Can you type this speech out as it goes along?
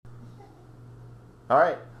All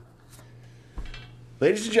right.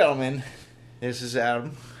 Ladies and gentlemen, this is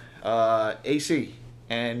Adam, AC,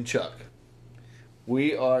 and Chuck.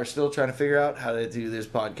 We are still trying to figure out how to do this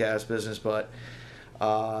podcast business, but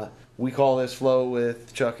we call this Flow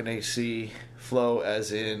with Chuck and AC. Flow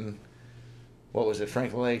as in, what was it,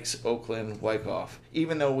 Franklin Lakes, Oakland, Wyckoff.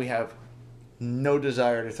 Even though we have no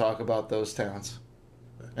desire to talk about those towns.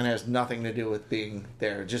 And it has nothing to do with being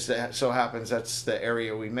there. Just so happens that's the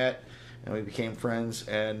area we met, and we became friends.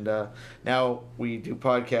 And now we do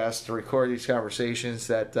podcasts to record these conversations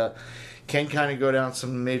that can kind of go down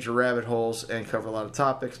some major rabbit holes and cover a lot of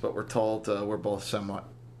topics, but we're told we're both somewhat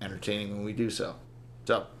entertaining when we do so.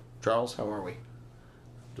 So, Charles, how are we?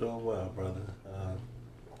 Doing well, brother.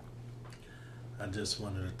 I just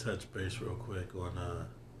wanted to touch base real quick on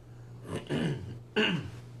I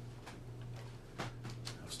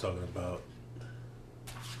was talking about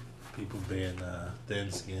people being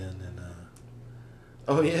thin-skinned and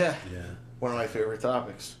oh yeah, yeah. One of my favorite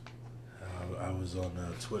topics. I was on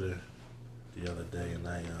Twitter the other day, and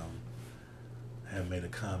I had made a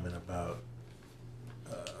comment about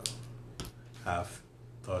how I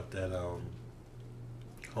thought that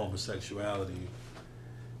homosexuality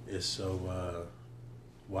is so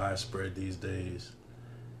widespread these days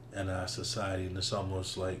in our society, and it's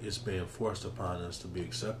almost like it's being forced upon us to be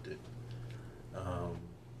accepted.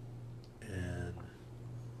 And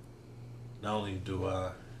not only do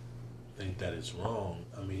I think that it's wrong,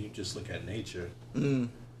 I mean, you just look at nature and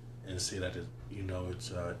see that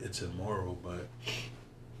it's immoral. But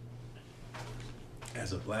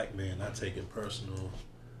as a black man, I take it personal,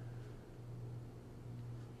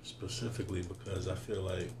 specifically because I feel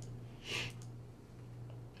like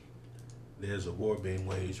there's a war being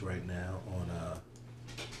waged right now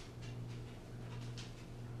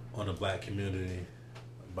on the black community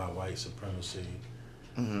by white supremacy.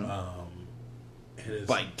 Mm-hmm. It is,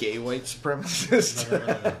 by gay white supremacists?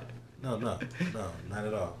 No, not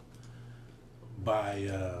at all. By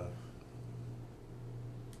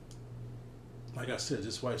like I said,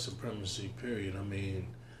 just white supremacy. Period. I mean,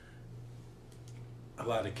 a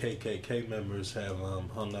lot of KKK members have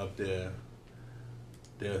hung up their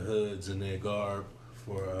hoods and their garb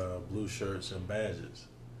for blue shirts and badges.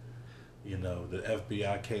 You know, the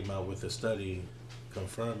FBI came out with a study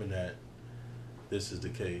confirming that this is the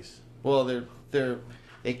case. Well,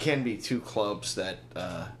 they can be two clubs that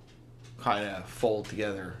kind of fold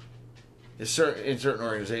together in certain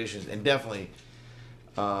organizations, and definitely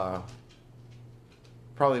probably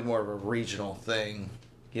more of a regional thing,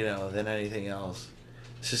 than anything else.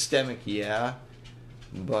 Systemic, yeah,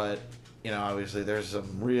 but obviously there's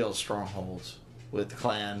some real strongholds with the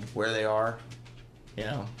Klan where they are,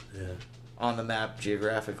 on the map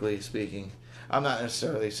geographically speaking. I'm not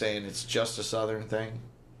necessarily saying it's just a Southern thing,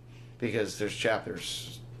 because there's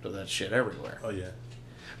chapters of that shit everywhere. Oh yeah.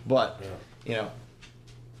 But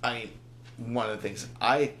I mean, one of the things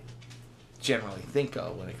I generally think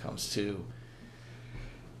of when it comes to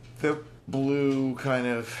the blue kind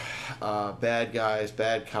of bad guys,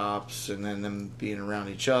 bad cops, and then them being around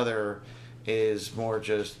each other is more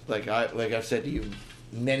just like I've said to you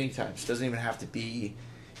many times. It doesn't even have to be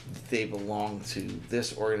they belong to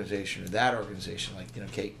this organization or that organization, like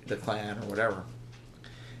the Klan or whatever.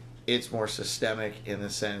 It's more systemic in the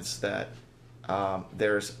sense that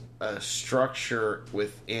there's a structure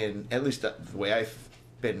within, at least the way I've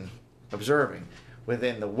been observing,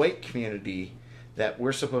 within the white community, that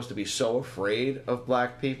we're supposed to be so afraid of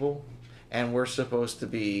black people, and we're supposed to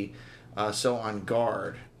be so on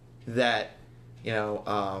guard that they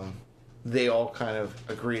all kind of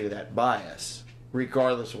agree to that bias,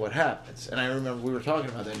 regardless of what happens. And I remember we were talking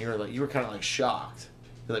about that, and you were kind of like shocked.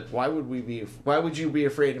 You're like, why would you be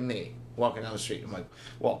afraid of me walking down the street? I'm like,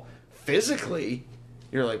 well, physically,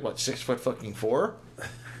 you're like, what, 6'4"?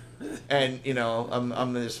 And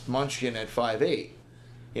I'm this munchkin at 5'8".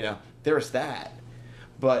 There's that.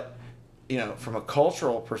 But from a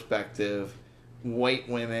cultural perspective, white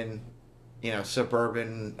women,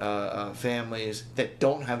 suburban families that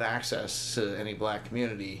don't have access to any black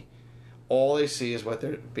community, all they see is what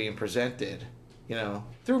they're being presented,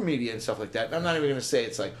 through media and stuff like that. And I'm not even going to say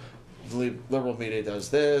it's like liberal media does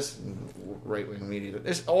this, right-wing media.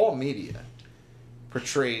 It's all media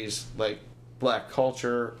portrays like black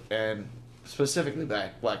culture, and specifically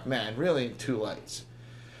black men, really in two lights.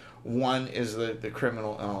 One is the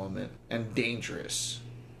criminal element and dangerous,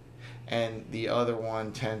 and the other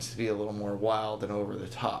one tends to be a little more wild and over the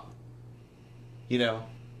top.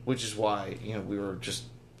 Which is why we were just,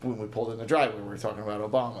 when we pulled in the driveway, we were talking about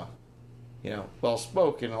Obama. Well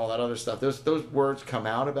spoken, all that other stuff. Those words come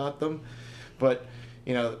out about them, but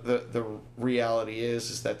you know, the reality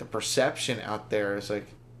is that the perception out there is like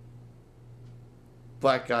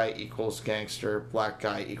black guy equals gangster, black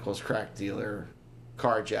guy equals crack dealer,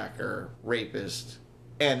 carjacker, rapist,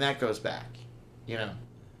 and that goes back, you know.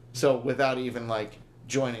 So without even like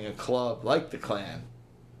joining a club like the Klan,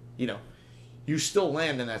 you know, you still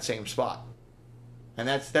land in that same spot, and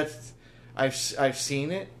that's I've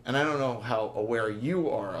seen it, and I don't know how aware you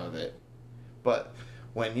are of it, but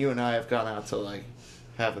when you and I have gone out to like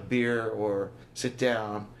have a beer or sit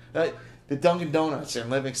down, the Dunkin' Donuts in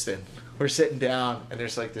Livingston, we're sitting down, and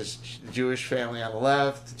there's like this Jewish family on the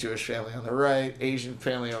left, Jewish family on the right, Asian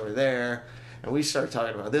family over there, and we start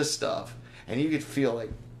talking about this stuff, and you could feel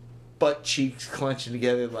like butt cheeks clenching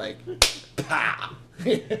together, like, pow. Nah,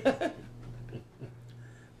 you're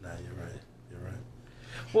right. You're right.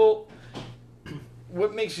 Well,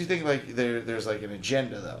 what makes you think like there's like an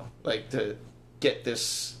agenda though, like to get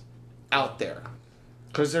this out there?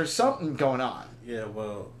 Because there's something going on. Yeah,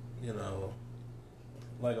 well, you know,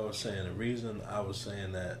 like I was saying, the reason I was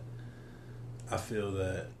saying that, I feel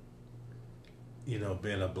that, you know,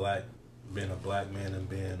 being a black man and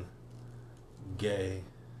being gay,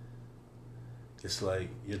 it's like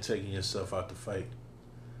you're taking yourself out the fight.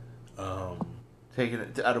 Taking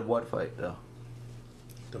it out of what fight though?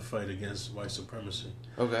 The fight against white supremacy.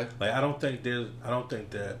 Okay. Like I don't think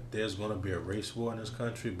that there's going to be a race war in this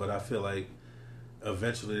country, but I feel like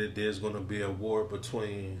eventually there's going to be a war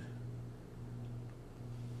between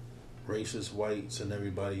racist whites and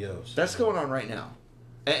everybody else. That's going on right now.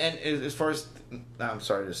 And as far as, I'm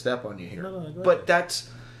sorry to step on you here, No, go but ahead.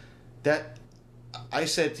 that I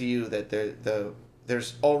said to you that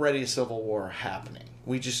there's already a civil war happening.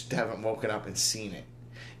 We just haven't woken up and seen it.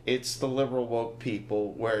 It's the liberal woke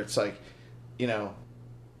people where it's like, you know,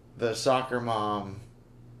 the soccer mom,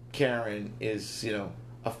 Karen, is, you know,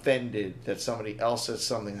 offended that somebody else says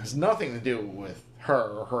something that has nothing to do with her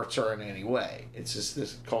or hurts her in any way. It's just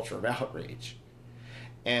this culture of outrage.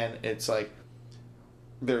 And it's like,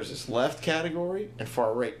 there's this left category and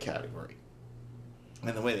far right category.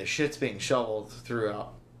 And the way the shit's being shoveled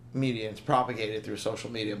throughout media, it's propagated through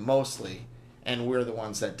social media mostly, and we're the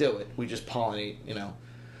ones that do it. We just pollinate, you know,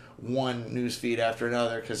 one news feed after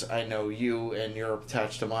another because I know you and you're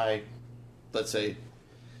attached to my, let's say,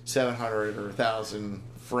 700 or 1,000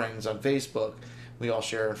 friends on Facebook. We all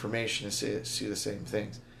share information and see the same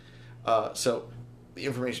things. So the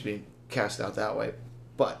information being cast out that way.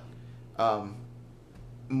 But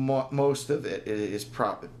most of it is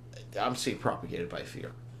I'm seeing propagated by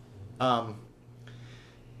fear.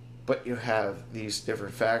 But you have these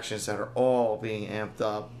different factions that are all being amped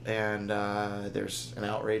up, and there's an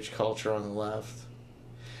outrage culture on the left,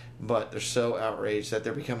 but they're so outraged that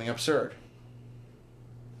they're becoming absurd.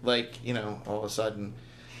 Like, you know, all of a sudden,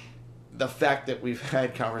 the fact that we've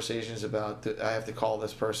had conversations about, I have to call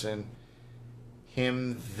this person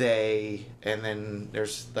him, they, and then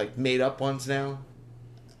there's like made up ones now.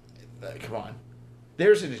 Come on.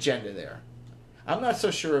 There's an agenda there. I'm not so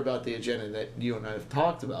sure about the agenda that you and I have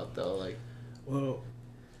talked about, though. Like, well,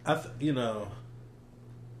 you know,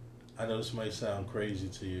 I know this might sound crazy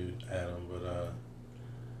to you, Adam, but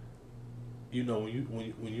you know,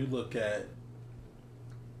 when you look at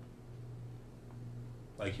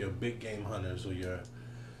like your big game hunters or your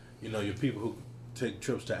people who take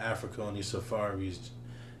trips to Africa on these safaris,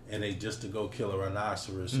 and they just to go kill a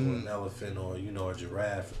rhinoceros or an elephant or a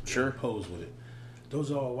giraffe, sure, pose with it. Those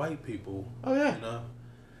are all white people. Oh yeah, you know.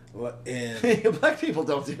 And black people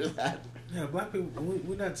don't do that. Yeah, black people.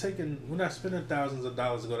 We're not spending thousands of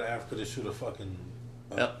dollars to go to Africa to shoot a fucking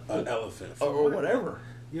an elephant or whatever.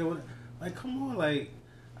 Yeah, like come on, like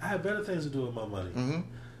I have better things to do with my money. Mm-hmm.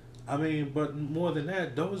 I mean, but more than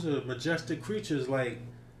that, those are majestic creatures. Like,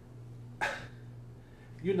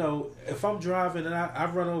 you know, if I'm driving and I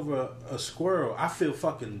run over a squirrel, I feel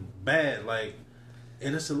fucking bad. Like,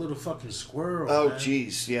 and it's a little fucking squirrel. Oh, man.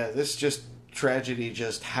 Geez, yeah, this tragedy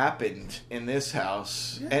just happened in this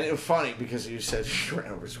house, and it was funny because you said you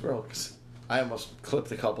ran over a squirrel. Because I almost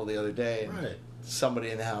clipped a couple the other day, and somebody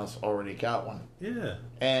in the house already got one. Yeah,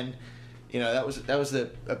 and you know that was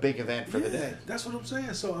a big event for the day. That's what I'm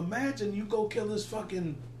saying. So imagine you go kill this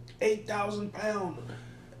fucking 8,000-pound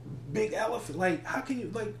big elephant. Like, how can you,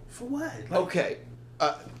 like, for what? Like,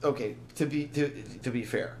 Okay. To be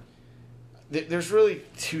fair, there's really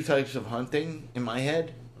two types of hunting in my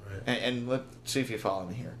head, and let's see if you follow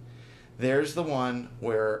me here. There's the one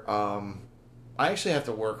where I actually have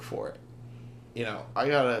to work for it. You know, I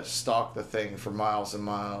gotta stalk the thing for miles and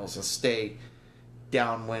miles and stay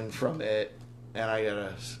downwind from it, and I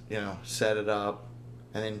gotta, you know, set it up,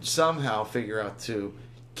 and then somehow figure out to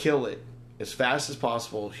kill it as fast as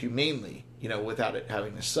possible, humanely, without it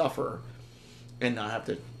having to suffer, and not have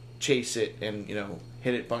to chase it and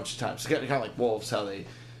hit it a bunch of times. It's kind of like wolves, how they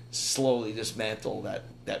slowly dismantle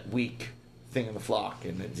that weak thing in the flock,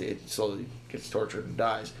 and it slowly gets tortured and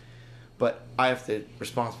dies. But I have to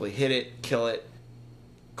responsibly hit it, kill it,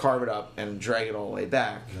 carve it up, and drag it all the way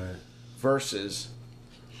back. Right. Versus,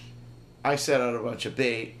 I set out a bunch of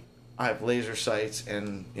bait. I have laser sights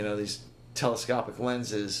and these telescopic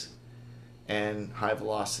lenses and high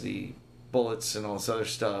velocity bullets and all this other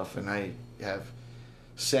stuff, and I have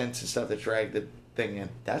scents and stuff that drag the thing in.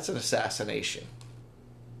 That's an assassination.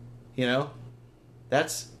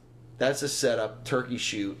 That's a setup turkey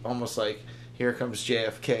shoot, almost like here comes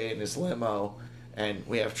JFK in his limo, and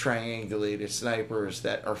we have triangulated snipers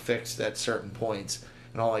that are fixed at certain points,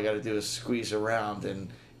 and all I got to do is squeeze around, and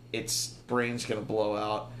its brain's gonna blow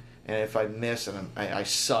out. And if I miss and I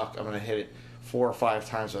suck, I'm gonna hit it 4 or 5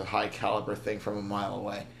 times with a high caliber thing from a mile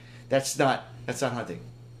away. That's not hunting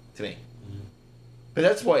to me. Mm-hmm. But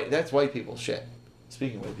that's white people shit.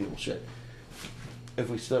 Speaking of white people shit, if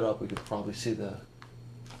we stood up, we could probably see the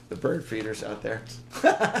bird feeders out there.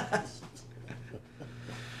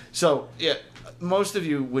 So yeah, most of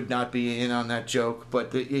you would not be in on that joke,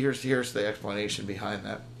 but here's the explanation behind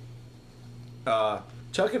that.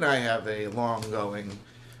 Chuck and I have a long-going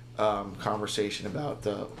conversation about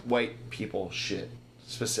white people shit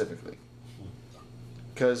specifically,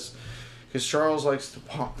 because Charles likes to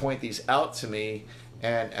point these out to me,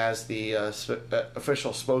 and as the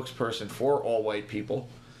official spokesperson for all white people,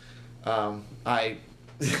 I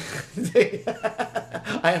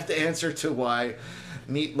have to answer to why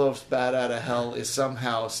Meatloaf's "Bat Out of Hell" is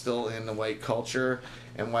somehow still in the white culture,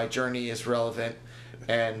 and why Journey is relevant,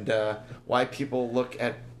 and why people look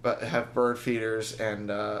at have bird feeders and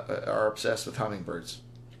are obsessed with hummingbirds.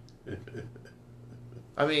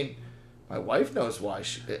 I mean, my wife knows why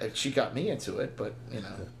she got me into it, but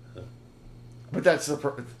but that's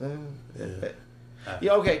the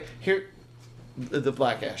yeah. Okay, here the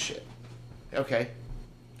black ass shit. Okay,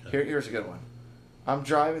 here's a good one. I'm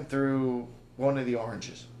driving through one of the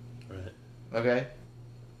oranges. Right. Okay,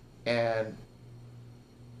 and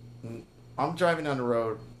I'm driving down the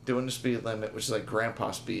road doing the speed limit, which is like grandpa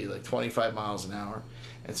speed, like 25 miles an hour,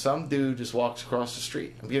 and some dude just walks across the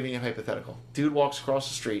street. I'm giving you a hypothetical. Dude walks across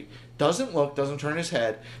the street, doesn't look, doesn't turn his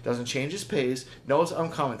head, doesn't change his pace, knows I'm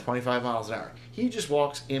coming 25 miles an hour. He just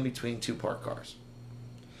walks in between 2 parked cars.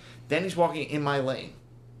 Then he's walking in my lane.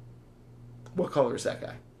 What color is that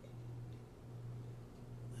guy?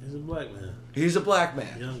 He's a black man. He's a black man.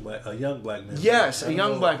 A young black man. Yes, a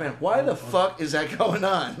young black man. Why the fuck is that going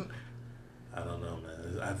on? I don't know, man.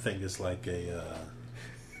 I think it's like a...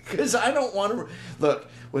 Because I don't want to... Look,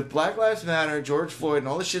 with Black Lives Matter, George Floyd, and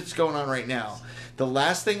all the shit that's going on right now, the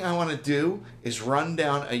last thing I want to do is run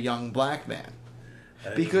down a young black man.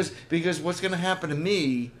 Because what's going to happen to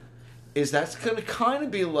me is that's going to kind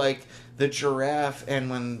of be like the giraffe, and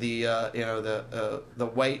when the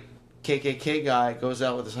white KKK guy goes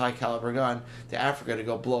out with his high caliber gun to Africa to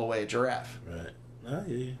go blow away a giraffe. Right. I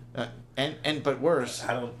hear you. But worse.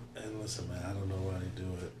 And listen, man, I don't know why they do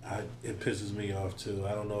it. It pisses me off too.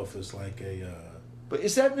 I don't know if it's like a. But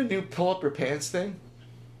is that the new pull up your pants thing?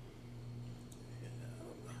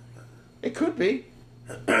 It could be.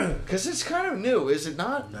 Because it's kind of new, is it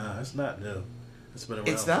not? Nah, it's not new. It's been around.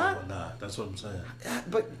 It's not? Nah, that's what I'm saying.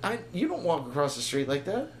 But you don't walk across the street like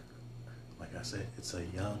that. Like I said, it's a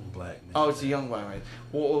young black man. Oh, it's a young black man.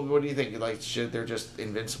 Well, what do you think? Like, they're just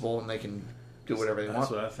invincible and they can do whatever they want?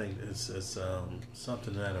 That's what I think. It's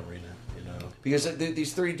something in that arena, Because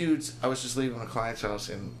these 3 dudes, I was just leaving a client's house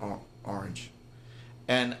in Orange.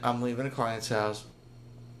 And I'm leaving a client's house.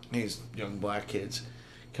 These young black kids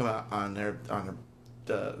come out on their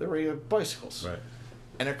regular bicycles. Right.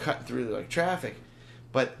 And they're cutting through like traffic.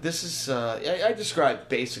 But this is, I described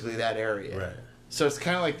basically that area. Right. So it's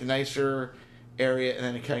kind of like the nicer area, and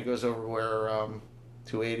then it kind of goes over where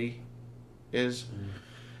 280 is. Mm.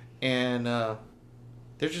 And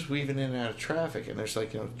they're just weaving in and out of traffic, and there's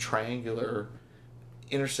like triangular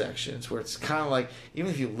intersections where it's kind of like,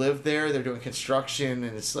 even if you live there, they're doing construction,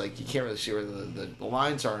 and it's like you can't really see where the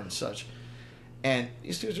lines are and such. And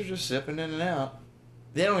these dudes are just zipping in and out.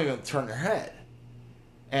 They don't even turn their head.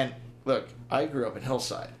 And look, I grew up in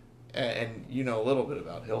Hillside, and you know a little bit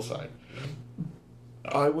about Hillside.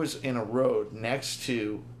 I was in a road next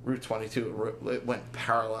to Route 22. It went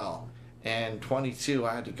parallel. And 22,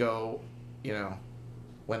 I had to go,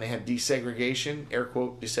 when they had desegregation, air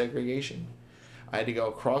quote desegregation, I had to go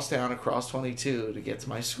across town, across 22 to get to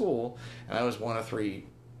my school. And I was one of 3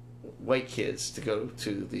 white kids to go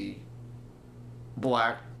to the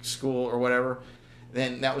black school or whatever,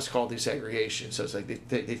 then that was called desegregation. So it's like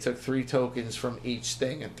they took 3 tokens from each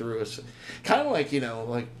thing and threw us, kind of like,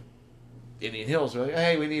 like Indian Hills. We're like,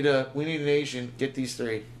 hey, we need an Asian. Get these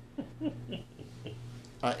 3.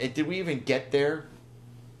 Did we even get there?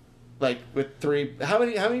 Like with 3, how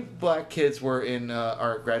many black kids were in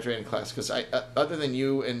our graduating class? Because other than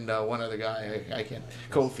you and one other guy, I can't.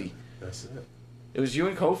 Kofi. That's it. It was you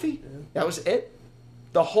and Kofi. Yeah. That was it.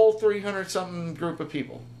 The whole 300 something group of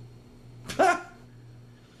people.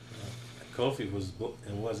 Kofi was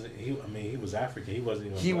and wasn't he? I mean, he was African. He wasn't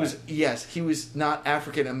even. He black. was He was not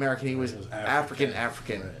African American. He was African.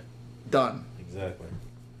 Right. Done. Exactly.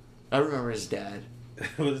 I remember his dad.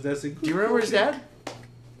 Do you remember his dad?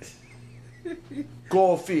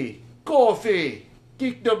 Kofi,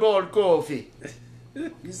 kick the ball, Kofi.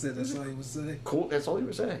 He said that's all he was saying. Cool. That's all he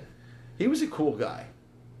was saying. He was a cool guy.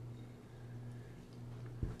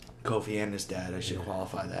 Kofi and his dad. I should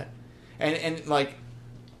qualify that. And like,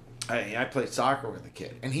 I played soccer with a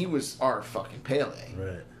kid, and he was our fucking Pele.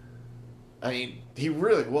 Right. I mean, he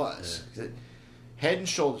really was. Yeah. Head and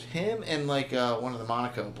shoulders. Him and like one of the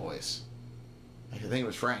Monaco boys. I think it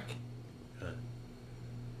was Frank. Right.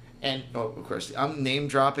 And of course, I'm name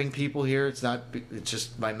dropping people here. It's not. It's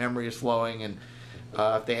just my memory is flowing, and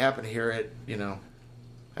if they happen to hear it,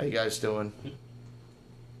 how you guys doing?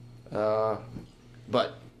 But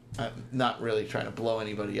I'm not really trying to blow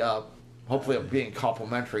anybody up. Hopefully, I'm being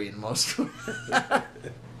complimentary in most.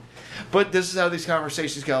 But this is how these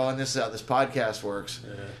conversations go, and this is how this podcast works.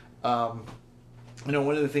 Yeah.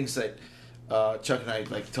 One of the things that Chuck and I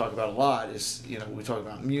like to talk about a lot is, we talk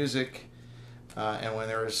about music, and when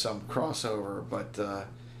there is some crossover. But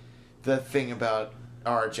the thing about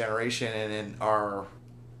our generation and in our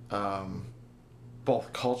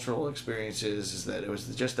both cultural experiences is that it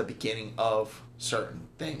was just the beginning of certain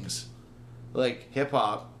things. Like hip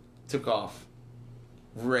hop took off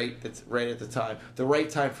right at the time, the right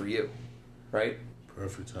time for you, right?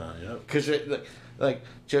 Perfect time, yep. Because like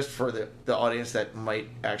just for the audience that might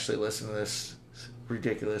actually listen to this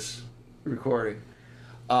ridiculous recording,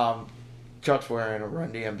 Chuck's wearing a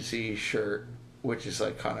Run DMC shirt, which is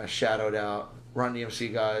like kind of shadowed out. Run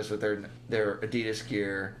DMC guys with their Adidas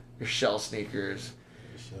gear, their Shell sneakers,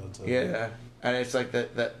 yeah, and it's like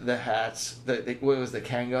the hats. What was the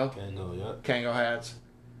Kango? Kango, yeah. Kango hats.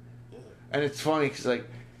 Yeah. And it's funny because like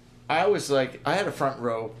I had a front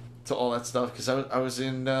row to all that stuff because I was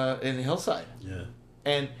in Hillside. Yeah.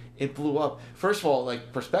 And it blew up. First of all,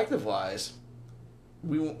 like perspective wise,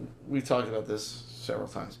 we talked about this several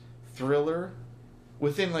times. Thriller,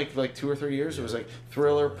 within like 2 or 3 years, it was like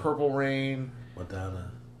Thriller, Purple Rain,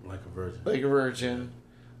 Madonna, Like a Virgin. Like a Virgin.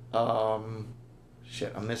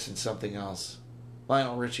 Shit, I'm missing something else.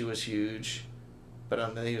 Lionel Richie was huge, but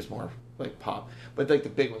he was more like pop. But like the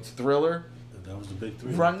big ones, Thriller. That was the big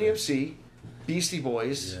 3. Run DMC, Beastie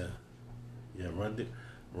Boys. Yeah. Yeah,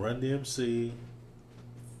 Run DMC,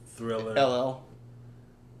 Thriller. LL.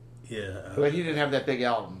 Yeah. But he didn't have that big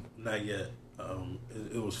album. Not yet.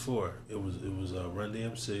 It was 4. It was Run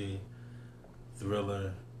DMC,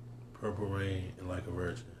 Thriller, Purple Rain, and Like a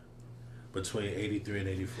Virgin. Between 83 and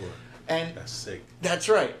 84. And that's sick. That's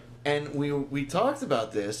right. And we talked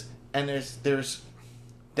about this, and there's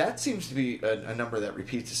that seems to be a number that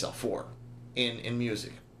repeats itself for in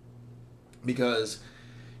music, because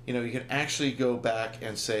you can actually go back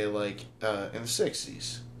and say like in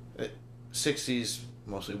the 60s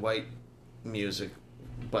mostly white music,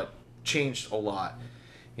 but changed a lot.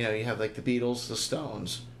 You have like the Beatles, the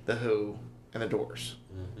Stones, the Who, and the Doors.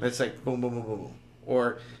 Mm-hmm. It's like boom, boom, boom, boom, boom.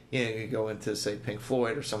 Or you go into say Pink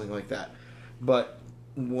Floyd or something like that. But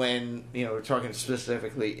when we're talking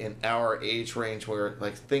specifically in our age range, where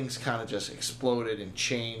like things kind of just exploded and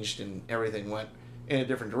changed and everything went in a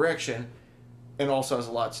different direction, and also has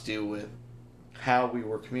a lot to do with how we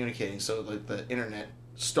were communicating. So like the internet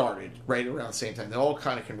started right around the same time. They all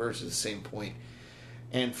kind of converged at the same point.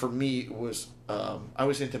 And for me, it was I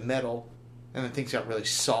was into metal, and then things got really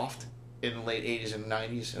soft in the late 80s and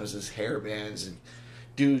 90s. It was this hair bands and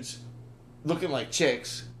dudes looking like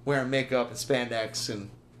chicks, wearing makeup and spandex and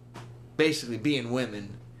basically being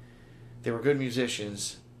women. They were good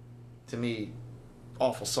musicians. To me,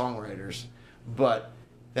 awful songwriters. But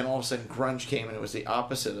then all of a sudden grunge came, and it was the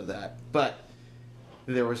opposite of that. But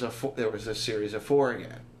there was a series of 4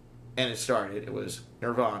 again. And it was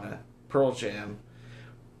Nirvana, Pearl Jam,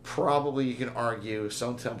 probably you can argue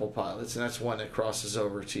Stone Temple Pilots, and that's one that crosses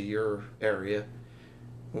over to your area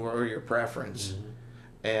or your preference,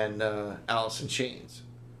 and Alice in Chains.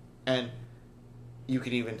 And you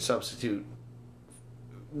can even substitute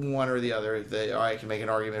one or the other. I can make an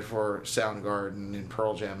argument for Soundgarden and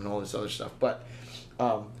Pearl Jam and all this other stuff, but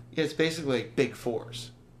it's basically like big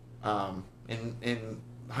fours. In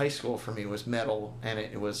high school for me was metal, and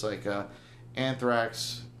it was like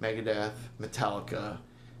Anthrax, Megadeth, Metallica,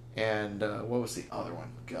 and what was the other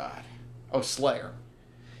one? God, Slayer.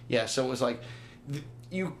 Yeah, so it was like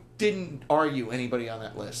you didn't argue anybody on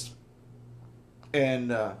that list,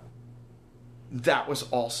 and that was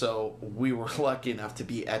also, we were lucky enough to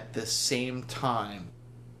be at the same time.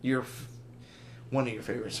 One of your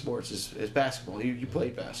favorite sports is basketball. You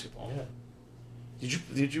played basketball. Yeah.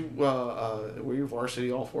 Did you were you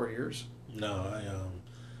varsity all 4 years? No, I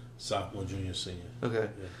sophomore, junior, senior. Okay.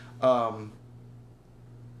 Yeah.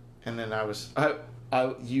 And then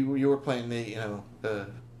you were playing the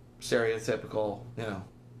stereotypical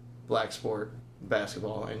black sport,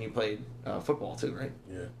 basketball, and you played football too, right?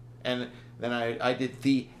 Yeah. And then I did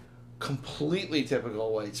the completely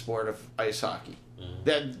typical white sport of ice hockey. Mm-hmm.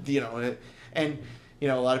 That and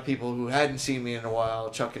a lot of people who hadn't seen me in a while,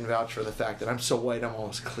 Chuck can vouch for the fact that I'm so white I'm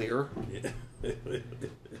almost clear. Yeah.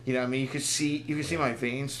 I mean, you could see my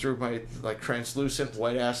veins through my like translucent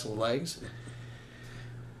white ass legs.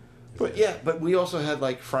 But we also had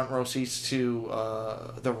like front row seats to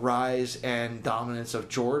the rise and dominance of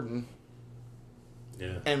Jordan.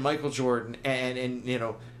 Yeah. And Michael Jordan,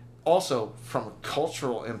 and also from a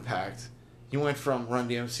cultural impact, you went from Run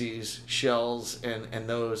DMC's, Shells, and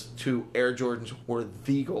those to Air Jordans were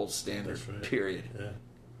the gold standard. That's right. Period. Yeah.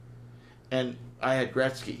 And I had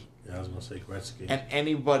Gretzky. Yeah, I was gonna say Gretzky.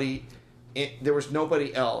 And there was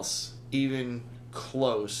nobody else even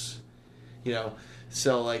close.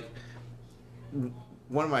 So like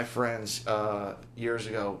one of my friends years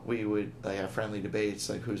ago, we would like have friendly debates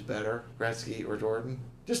like who's better, Gretzky or Jordan,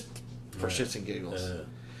 just for shits and giggles.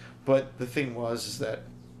 But the thing is that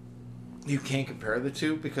you can't compare the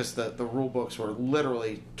two because the rule books were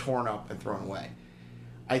literally torn up and thrown away.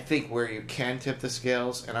 I think where you can tip the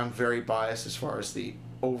scales, and I'm very biased as far as the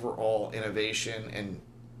overall innovation and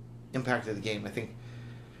impact of the game, I think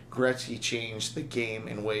Gretzky changed the game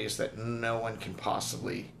in ways that no one can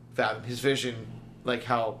possibly fathom. His vision, like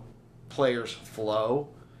how players flow,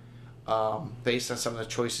 based on some of the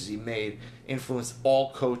choices he made, influenced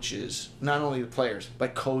all coaches, not only the players,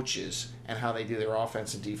 but coaches and how they do their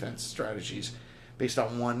offense and defense strategies based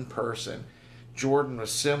on one person. Jordan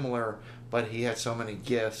was similar, but he had so many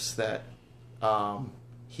gifts that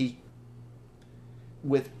he,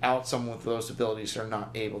 without someone with those abilities, are not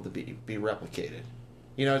able to be replicated.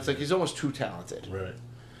 It's like he's almost too talented. Right.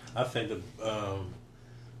 I think that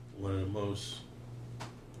one of the most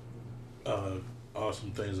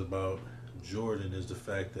awesome things about Jordan is the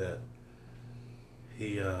fact that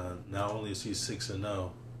he not only is he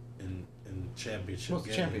 6-0 in championship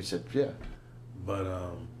games, championship, yeah, but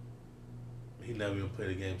he never even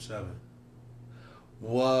played a game 7.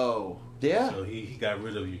 Whoa, yeah. So he got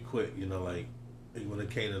rid of you quick. Like when it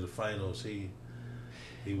came to the finals, he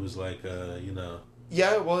was like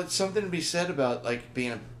Yeah, well, it's something to be said about like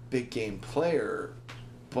being a big game player,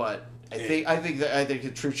 but I think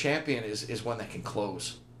the true champion is one that can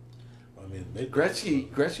close. I mean,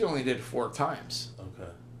 Gretzky only did it 4 times. Okay.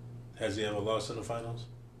 Has he ever lost in the finals?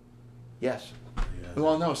 Yes. Yeah.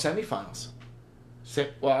 Well, no, semifinals.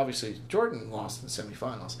 Well, obviously Jordan lost in the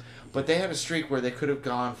semifinals, but they had a streak where they could have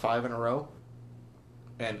gone 5 in a row,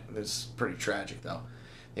 and it's pretty tragic though.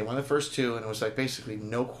 They won the first 2, and it was like basically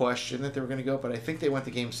no question that they were going to go. But I think they went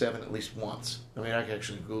to Game 7 at least once. I mean, I can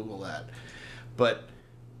actually Google that, but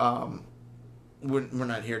we're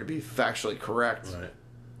not here to be factually correct. Right.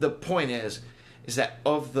 The point is that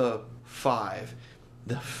of the 5,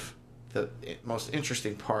 the most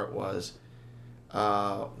interesting part was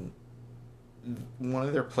one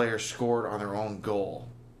of their players scored on their own goal.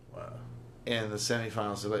 Wow. In the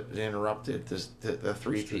semifinals, it interrupted the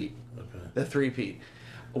three-peat. Okay. The three-peat.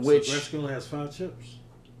 Which so Gretzky only has 5 chips?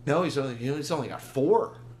 No, he's only got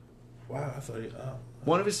 4. Wow, I thought he...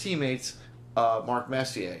 One of his teammates, Mark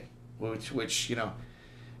Messier, which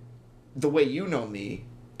the way you know me,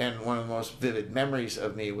 and one of the most vivid memories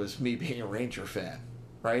of me was me being a Ranger fan,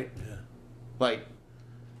 right? Yeah. Like,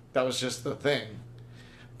 that was just the thing.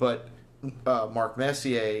 But Mark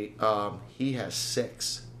Messier, he has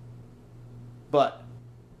 6. But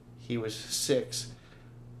he was 6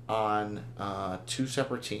 on 2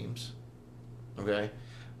 separate teams. Okay?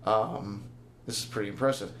 This is pretty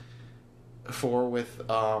impressive. 4 with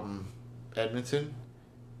Edmonton.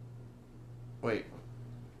 Wait,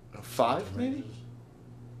 5 maybe?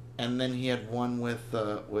 And then he had 1 with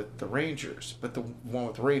the Rangers. But the one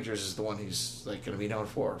with the Rangers is the one he's like going to be known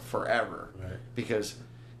for forever. Right. Because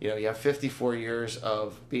You know, you have 54 years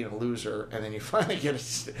of being a loser, and then you finally get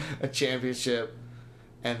a championship,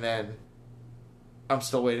 and then I'm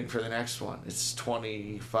still waiting for the next one. It's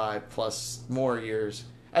 25 plus more years.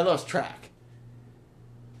 I lost track.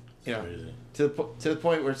 You know, crazy. to the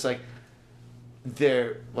point where it's like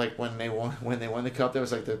they're like when they won the cup, that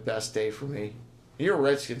was like the best day for me. You're a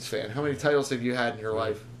Redskins fan. How many titles have you had in your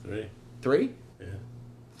life? 3. 3? Yeah.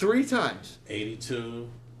 3 times. 82.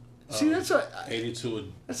 See, that's what. 82 with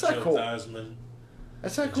That's not Joe cool. Theismann.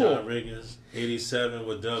 That's not John cool. Riggins. 87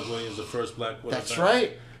 with Doug Williams, the first black quarterback. That's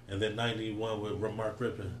right. And then 91 with Mark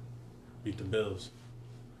Rippon. Beat the Bills.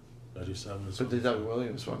 37. But the Doug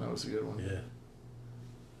Williams one, that was a good one. Yeah.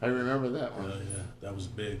 I remember that one. Yeah. That was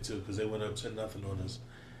big, too, because they went up 10-0 on us.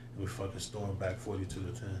 And we fucking stormed back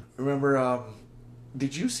 42-10. Remember,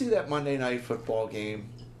 did you see that Monday Night Football game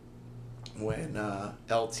when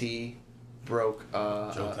LT broke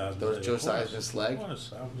Joe Theismann's leg? Of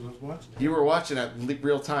course. I was watching it. You were watching that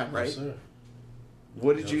real time, right? Yes, sir.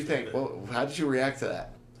 What did you think? Well, how did you react to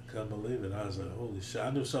that? I couldn't believe it. I was like, holy shit. I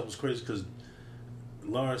knew something was crazy because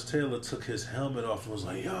Lawrence Taylor took his helmet off and was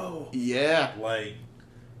like, yo. Yeah. Like,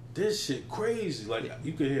 this shit crazy. Like,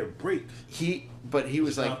 you could hear a break. He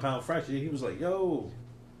was like... Compound fracture. He was like, yo.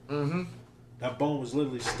 Mm-hmm. That bone was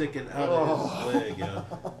literally sticking out of his leg,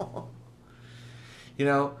 yo. You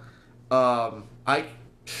know,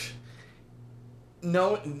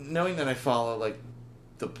 knowing that I follow, like,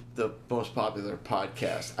 the most popular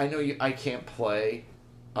podcast, I know I can't play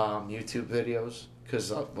YouTube videos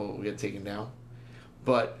because we'll get taken down.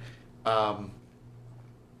 But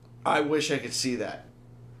I wish I could see that.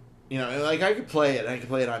 You know, like I could play it. I could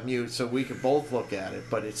play it on mute so we could both look at it.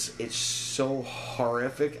 But it's so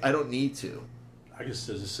horrific. I don't need to. I can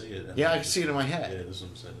still just see it. Yeah, I can see it in my head. Yeah, that's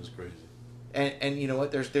what I'm saying. It's crazy. And you know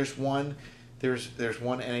what? There's one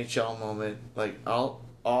NHL moment. Like I'll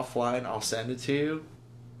send it to you,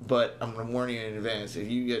 but I'm warning you in advance. If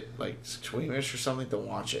you get like squeamish or something, don't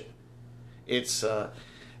watch it. It's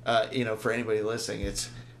you know, for anybody listening,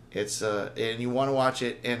 it's and you want to watch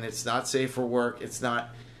it, and it's not safe for work. It's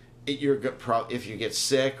not. If you get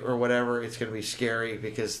sick or whatever, it's going to be scary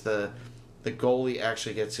because the goalie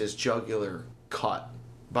actually gets his jugular cut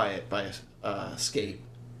by a skate.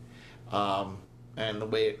 And the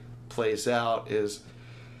way it plays out is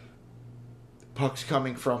puck's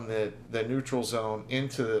coming from the neutral zone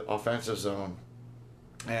into the offensive zone,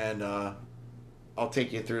 and I'll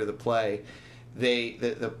take you through the play.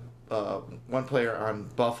 The one player on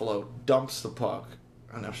Buffalo dumps the puck.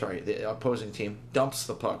 I'm sorry, the opposing team dumps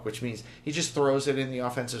the puck, which means he just throws it in the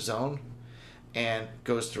offensive zone and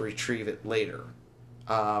goes to retrieve it later.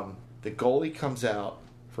 The goalie comes out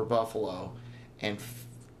for Buffalo and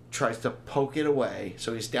tries to poke it away,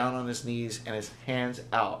 so he's down on his knees and his hands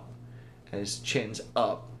out and his chin's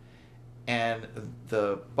up. And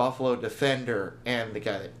the Buffalo defender and the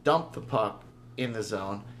guy that dumped the puck in the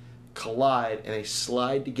zone collide, and they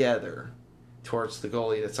slide together towards the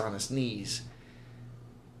goalie that's on his knees.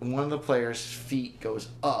 One of the players' feet goes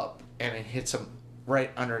up, and it hits him right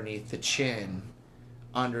underneath the chin,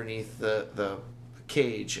 underneath the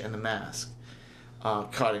cage and the mask,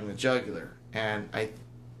 cutting the jugular. And I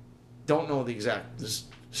don't know the exact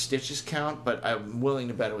stitches count, but I'm willing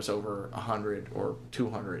to bet it was over 100 or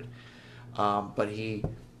 200. But he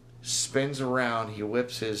spins around, he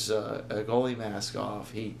whips his goalie mask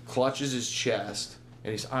off, he clutches his chest, and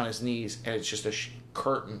he's on his knees, and it's just a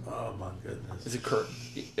curtain. Oh my goodness. It's a curtain.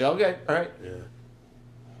 Okay, all right. Yeah.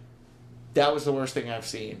 That was the worst thing I've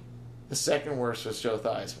seen. The second worst was Joe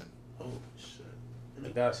Theismann. Oh shit. And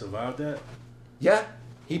the guy survived that? Yeah,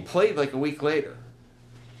 he played like a week later.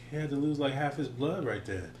 He had to lose like half his blood right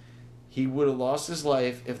there. He would have lost his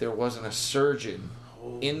life if there wasn't a surgeon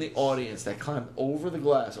in the audience that climbed over the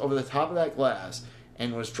glass, over the top of that glass,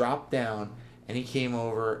 and was dropped down, and he came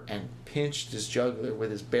over and pinched his jugular with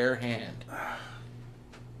his bare hand.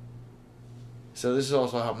 So this is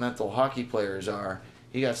also how mental hockey players are.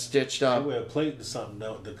 He got stitched up. They wear a plate or something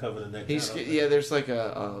to cover the neck. There's like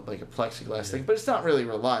a plexiglass thing, but it's not really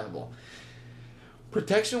reliable.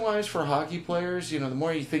 Protection-wise for hockey players, you know, the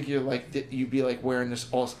more you think you'd be like wearing this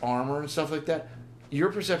all this armor and stuff like that,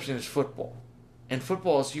 your perception is football. And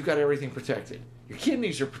football is you got everything protected. Your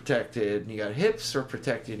kidneys are protected, and you got hips are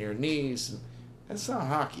protected, and your knees. And that's not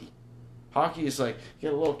hockey. Hockey is like you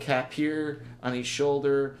got a little cap here on each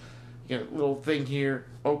shoulder, you got a little thing here,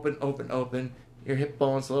 open, open, open. Your hip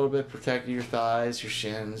bones a little bit protected, your thighs, your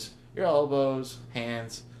shins, your elbows,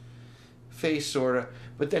 hands, face sorta.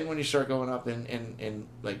 But then when you start going up in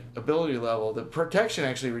like ability level, the protection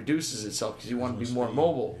actually reduces itself because you want to be more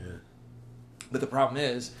mobile. Yeah. But the problem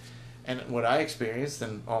is, And what I experienced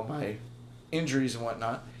and all my injuries and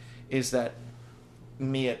whatnot is that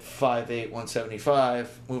me at 5'8",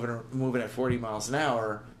 175, moving at 40 miles an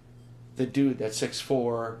hour, the dude that's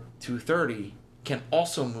 6'4", 230 can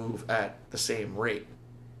also move at the same rate.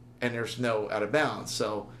 And there's no out of bounds.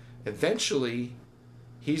 So eventually,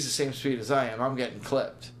 he's the same speed as I am. I'm getting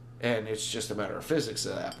clipped. And it's just a matter of physics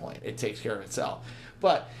at that point. It takes care of itself.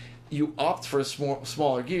 But you opt for a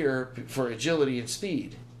smaller gear for agility and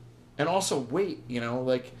speed. And also weight, I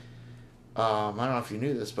don't know if you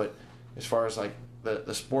knew this, but as far as like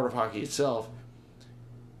the sport of hockey itself,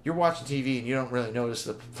 you're watching TV and you don't really notice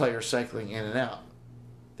the players cycling in and out.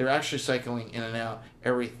 They're actually cycling in and out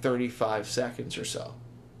every 35 seconds or so.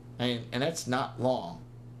 And that's not long.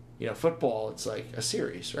 Football, it's like a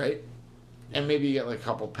series, right? And maybe you get like a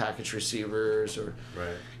couple package receivers or,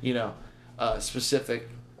 specific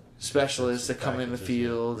specialists that come in the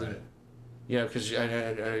field. Right. And, because I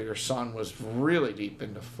know your son was really deep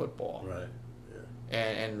into football. Right. Yeah.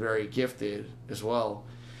 And very gifted as well.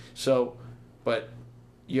 So, but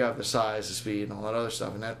you have the size, the speed, and all that other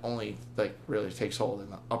stuff, and that only like really takes hold in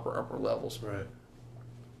the upper levels. Right.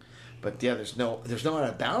 But yeah, there's no out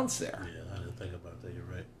of bounds there. Yeah, I didn't think about that. You're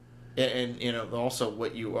right. And also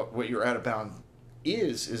what you're out of bound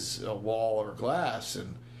is a wall or glass,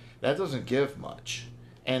 and that doesn't give much.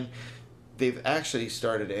 And they've actually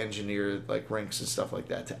started to engineer like rinks and stuff like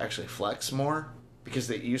that to actually flex more because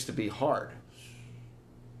they used to be hard.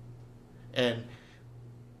 And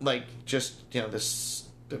like just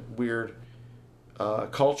the weird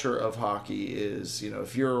culture of hockey is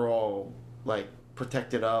if you're all like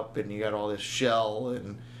protected up and you got all this shell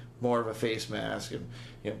and more of a face mask and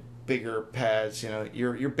bigger pads,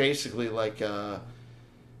 you're basically like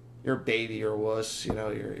you're a baby or wuss,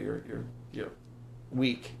 you're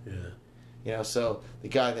weak. Yeah. So the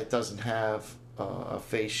guy that doesn't have a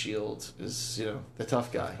face shield is the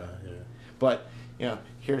tough guy. Yeah. But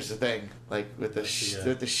here's the thing, like with the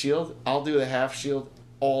shield, I'll do the half shield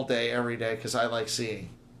all day, every day, because I like seeing.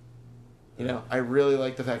 I really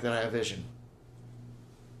like the fact that I have vision.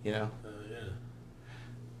 Yeah.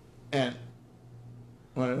 And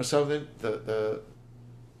when it was something, the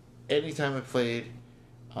anytime I played,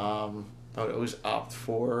 I would always opt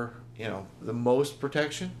for the most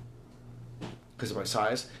protection because of my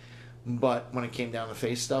size. But when it came down to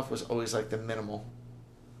face stuff, was always like the minimal.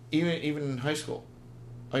 Even in high school,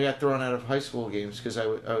 I got thrown out of high school games because I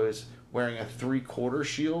was wearing a 3/4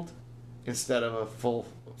 shield instead of a full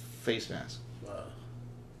face mask. Wow.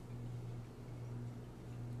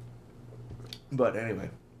 But anyway,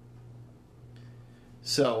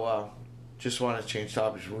 so just want to change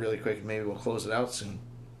topics really quick, and maybe we'll close it out soon.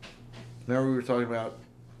 Remember we were talking about,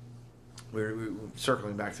 we were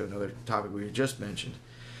circling back to another topic we just mentioned,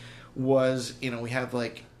 was we have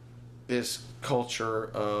like this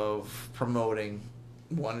culture of promoting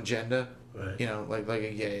one agenda, right. like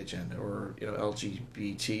a gay agenda or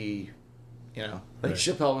LGBT, like right.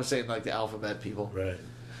 Chappelle was saying, like the alphabet people, right?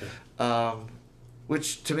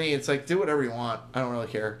 Which to me it's like, do whatever you want. I don't really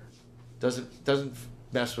care. Doesn't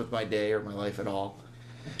mess with my day or my life at all.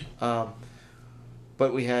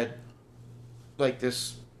 But we had like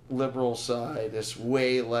this liberal side, this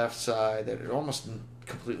way left side that are almost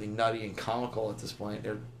completely nutty and comical at this point.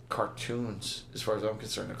 They're cartoons, as far as I'm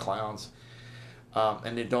concerned. They're clowns,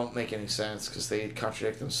 and they don't make any sense because they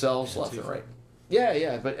contradict themselves left and right.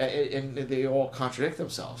 Yeah, but and they all contradict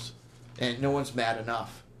themselves, and no one's mad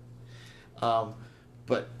enough.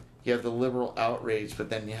 But you have the liberal outrage, but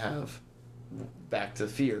then you have back to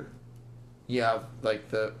fear. You have like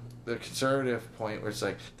the conservative point where it's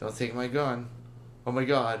like, don't take my gun. Oh my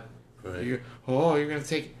God. Right. You're going to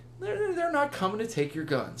take... They're not coming to take your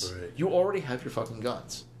guns. Right. You already have your fucking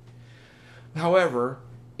guns. However,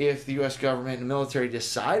 if the U.S. government and the military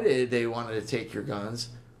decided they wanted to take your guns,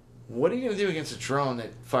 what are you going to do against a drone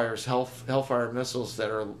that fires Hellfire missiles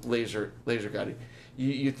that are laser guided?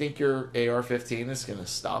 You think your AR-15 is going to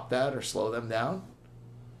stop that or slow them down?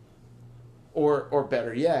 Or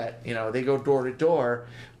better yet, they go door to door,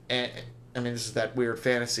 and I mean, this is that weird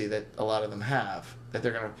fantasy that a lot of them have, that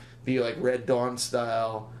they're gonna be like Red Dawn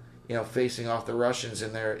style, facing off the Russians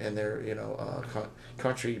in their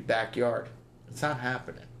country backyard. It's not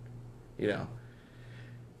happening,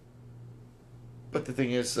 But the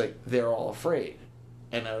thing is, like, they're all afraid,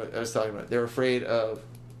 and I was talking about, they're afraid of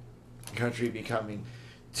the country becoming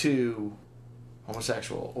too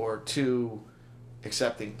homosexual or too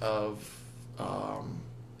accepting of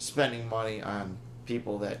spending money on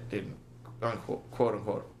people that didn't, unquote, quote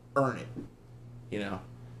unquote, earn it.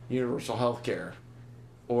 Universal health care,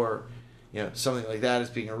 or something like that as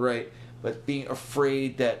being a right, but being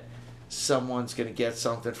afraid that someone's going to get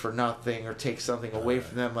something for nothing or take something away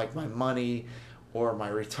from them, like my money or my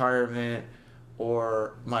retirement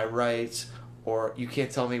or my rights, or you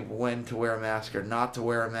can't tell me when to wear a mask or not to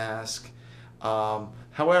wear a mask.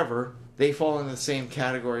 However, they fall in the same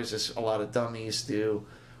categories as a lot of dummies do,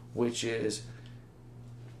 which is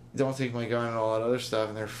don't take my gun and all that other stuff,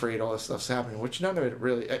 and they're afraid all this stuff's happening, which none of it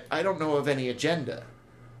really... I don't know of any agenda,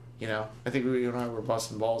 you know? I think you and I were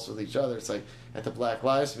busting balls with each other. It's like at the Black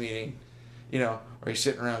Lives meeting, you know, or you're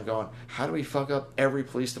sitting around going, how do we fuck up every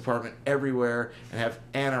police department everywhere and have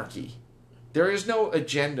anarchy? There is no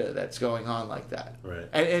agenda that's going on like that. Right.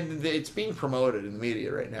 And it's being promoted in the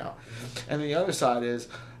media right now. And the other side is,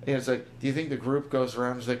 you know, it's like, do you think the group goes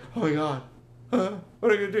around and is like, oh my God,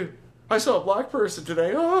 what are you going to do? I saw a black person today.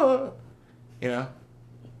 You know?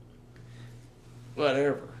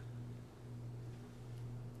 Whatever.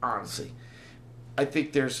 Honestly. I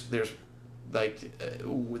think there's like,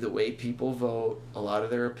 the way people vote, a lot of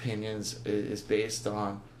their opinions is based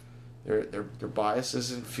on their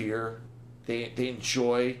biases and fear. They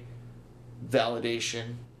enjoy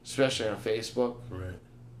validation, especially on Facebook. Right.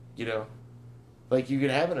 You know? Like, you can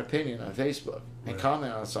have an opinion on Facebook and right.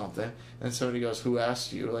 comment on something, and somebody goes, who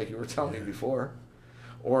asked you, like you were telling me before.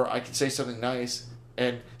 Or I could say something nice,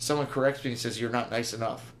 and someone corrects me and says, you're not nice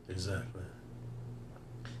enough. Exactly.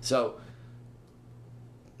 So,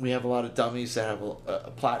 we have a lot of dummies that have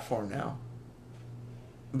a platform now.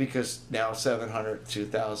 Because now 700,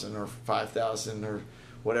 2,000, or 5,000, or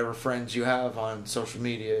whatever friends you have on social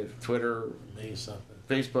media, Twitter, means something.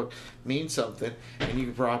 Facebook, means something, and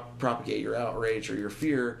you can propagate your outrage or your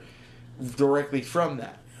fear directly from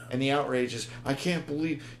that. Yeah. And the outrage is, I can't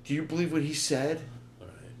believe, do you believe what he said? Right.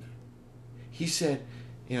 He said,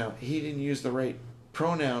 you know, he didn't use the right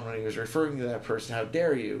pronoun when he was referring to that person. How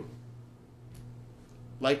dare you?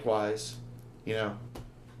 Likewise, you know,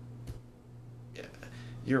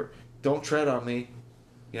 don't tread on me.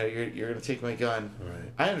 You know, you're going to take my gun.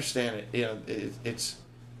 Right. I understand it. You know, it's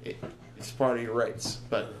part of your rights.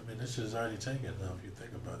 But I mean, this is already taken now if you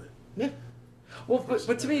think about it. Yeah. Well,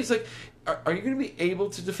 but to me, it's like, are you going to be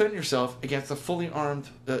able to defend yourself against a fully armed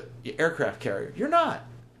aircraft carrier? You're not.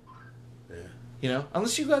 Yeah. You know,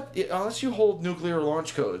 unless you hold nuclear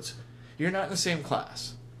launch codes, you're not in the same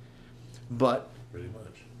class. But pretty much.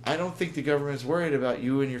 I don't think the government's worried about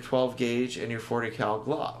you and your 12 gauge and your 40 cal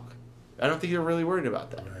Glock. I don't think they're really worried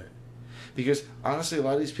about that. Right. Because honestly, a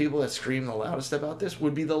lot of these people that scream the loudest about this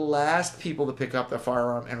would be the last people to pick up their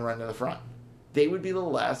firearm and run to the front. They would be the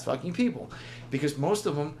last fucking people. Because most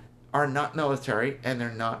of them are not military and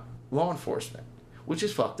they're not law enforcement, which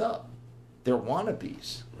is fucked up. They're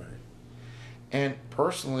wannabes. Right. And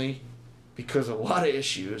personally, because of a lot of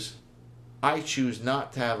issues, I choose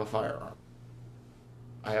not to have a firearm.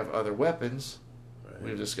 I have other weapons. Right.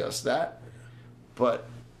 We've discussed that. But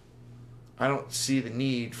I don't see the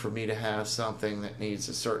need for me to have something that needs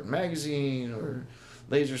a certain magazine or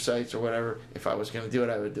laser sights or whatever. If I was going to do it,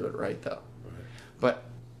 I would do it right, though. Right. But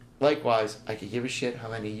likewise, I could give a shit how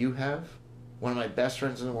many you have. One of my best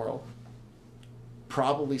friends in the world,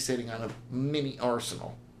 probably sitting on a mini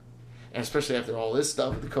arsenal. And especially after all this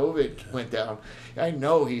stuff, the COVID went down, I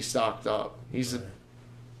know he's stocked up. He's a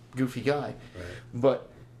goofy guy. Right. But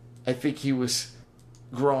I think he was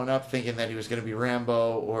growing up thinking that he was going to be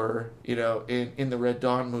Rambo or, you know, in the Red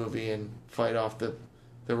Dawn movie and fight off the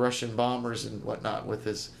Russian bombers and whatnot with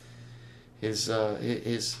his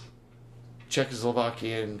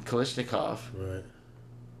Czechoslovakian Kalashnikov. Right.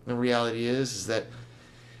 The reality is that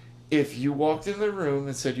if you walked in the room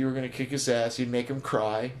and said you were going to kick his ass, you'd make him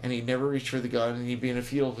cry, and he'd never reach for the gun, and he'd be in a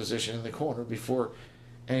fetal position in the corner before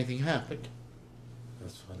anything happened.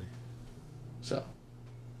 That's funny. So,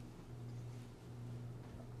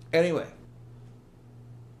 anyway,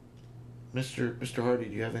 Mr. Hardy,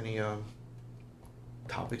 do you have any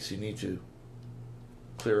topics you need to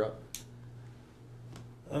clear up?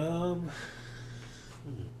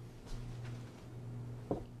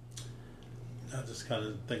 I just kind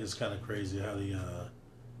of think it's kind of crazy how the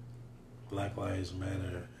Black Lives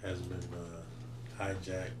Matter has been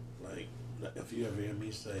hijacked. Like, if you ever hear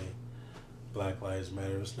me say Black Lives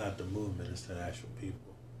Matter, it's not the movement, it's the actual people.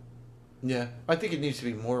 Yeah, I think it needs to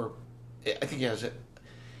be more. I think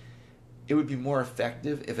it would be more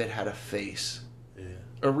effective if it had a face,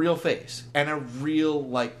 a real face, and a real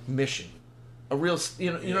like mission, a real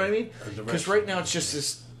you know what I mean? Because right now it's just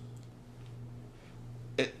this.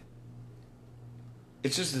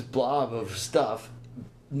 It's just this blob of stuff.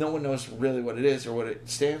 No one knows really what it is or what it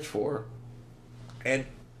stands for. And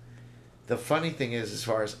the funny thing is, as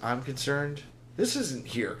far as I'm concerned, this isn't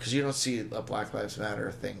here because you don't see a Black Lives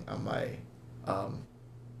Matter thing on my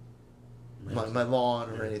my lawn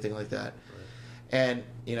or anything like that. And,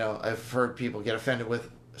 you know, I've heard people get offended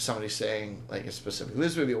with somebody saying, like, a specific,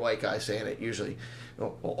 this would be a white guy saying it usually,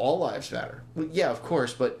 well, all lives matter. Well, yeah, of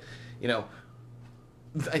course, but, you know,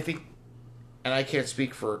 I think, and I can't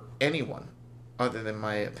speak for anyone other than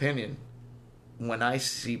my opinion, when I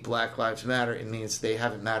see Black Lives Matter, it means they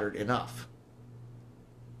haven't mattered enough.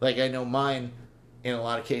 Like, I know mine, in a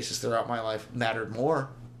lot of cases throughout my life, mattered more.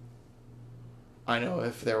 I know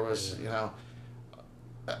if there was, you know,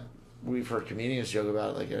 we've heard comedians joke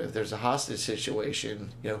about it, like, if there's a hostage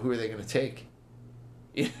situation, you know, who are they going to take?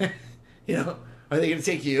 You know, are they going to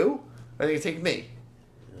take you? Or are they going to take me?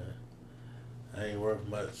 Yeah. I ain't worth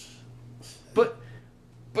much. But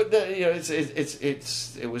you know,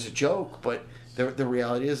 it was a joke, but the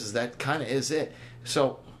reality is that kind of is it.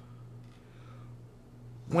 So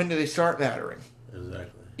when do they start mattering?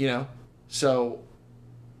 Exactly. You know, so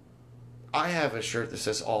I have a shirt that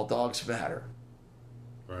says "All Dogs Matter."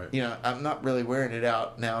 Right. You know, I'm not really wearing it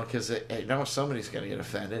out now because I know somebody's going to get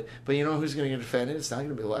offended. But you know who's going to get offended? It's not going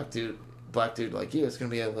to be a black dude like you. It's going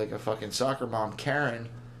to be like a fucking soccer mom, Karen,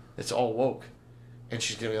 that's all woke. And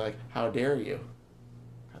she's going to be like, how dare you?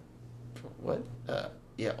 What?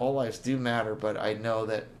 Yeah, all lives do matter, but I know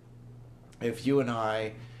that if you and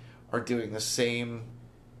I are doing the same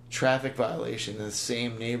traffic violation in the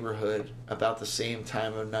same neighborhood about the same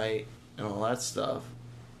time of night and all that stuff,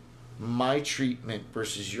 my treatment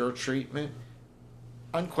versus your treatment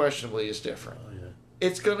unquestionably is different. Oh, yeah.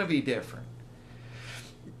 It's going to be different.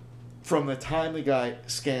 From the time the guy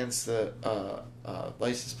scans the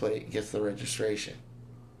license plate and gets the registration.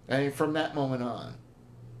 I mean, from that moment on.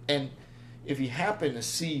 And if he happened to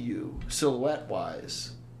see you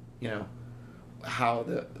silhouette-wise, you know, how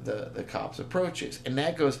the cop's approaches. And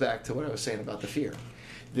that goes back to what I was saying about the fear.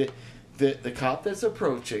 The cop that's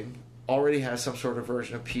approaching already has some sort of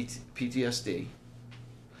version of PTSD.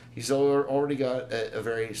 He's already got a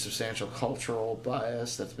very substantial cultural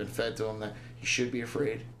bias that's been fed to him that he should be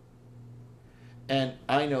afraid. And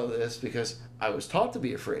I know this because I was taught to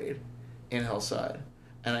be afraid in Hillside.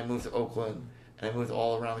 And I moved to Oakland, and I moved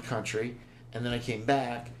all around the country. And then I came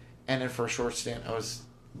back, and then for a short stint I was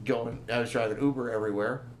driving Uber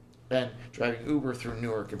everywhere. And driving Uber through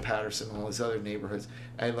Newark and Patterson and all these other neighborhoods,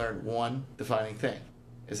 I learned one defining thing.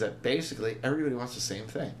 Is that basically everybody wants the same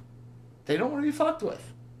thing. They don't want to be fucked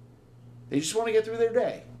with. They just want to get through their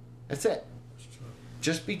day. That's it. That's true.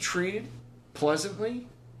 Just be treated pleasantly,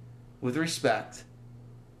 with respect,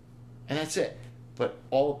 and that's it. But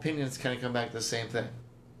all opinions kind of come back to the same thing.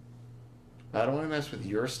 I don't want to mess with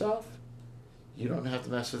your stuff. You don't have to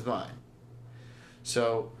mess with mine.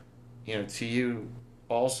 So, you know, to you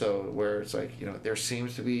also, where it's like, you know, there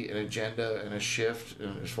seems to be an agenda and a shift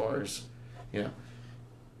as far as, you know,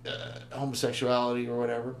 homosexuality or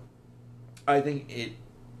whatever. I think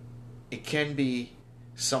it can be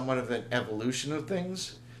somewhat of an evolution of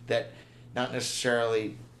things that not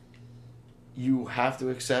necessarily you have to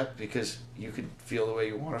accept because you can feel the way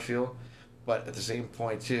you want to feel, but at the same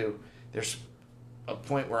point too, there's a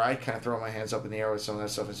point where I kind of throw my hands up in the air with some of that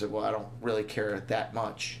stuff and say, well, I don't really care that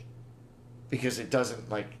much because it doesn't,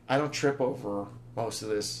 like, I don't trip over most of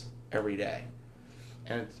this every day,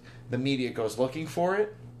 and the media goes looking for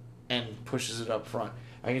it and pushes it up front.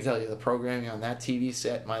 I can tell you the programming on that TV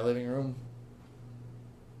set in my living room,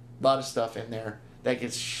 a lot of stuff in there that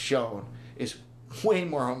gets shown is way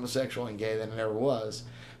more homosexual and gay than it ever was.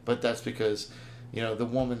 But that's because, you know, the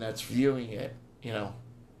woman that's viewing it, you know,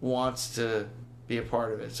 wants to be a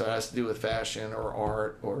part of it. So it has to do with fashion or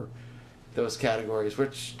art or those categories,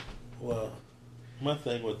 which... Well, my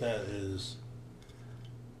thing with that is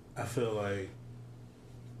I feel like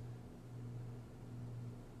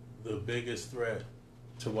the biggest threat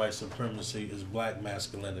to white supremacy is black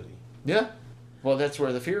masculinity. Yeah. Well, that's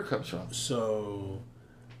where the fear comes from. So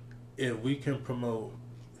if we can promote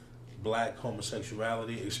black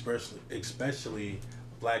homosexuality, especially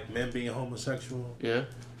black men being homosexual, yeah,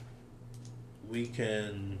 we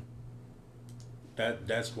can.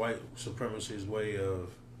 That's white supremacy's way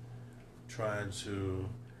of trying to.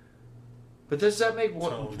 But does that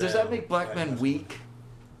make black men weak?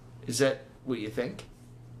 Is that what you think?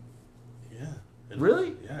 Yeah.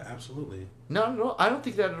 Really? Yeah, absolutely. Not at all. I don't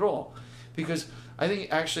think that at all, because I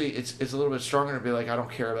think actually it's a little bit stronger to be like, I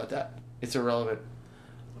don't care about that. It's irrelevant.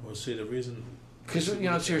 Well, see, the reason... Because, you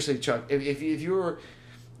know, seriously, Chuck, if you were...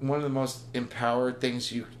 One of the most empowered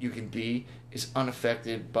things you can be is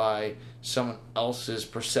unaffected by someone else's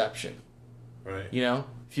perception. Right. You know?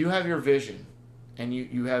 If you have your vision and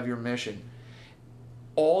you have your mission,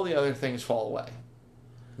 all the other things fall away.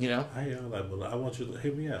 You know? I want you to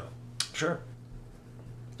hear me out. Sure.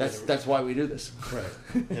 That's why we do this. Right.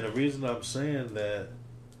 And the reason I'm saying that,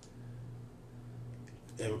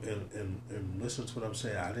 and listen to what I'm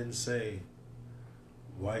saying, I didn't say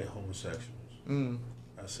white homosexuals.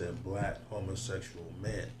 I said black homosexual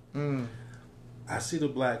men. I see the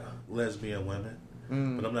black lesbian women,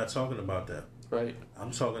 but I'm not talking about them. Right.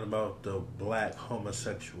 I'm talking about the black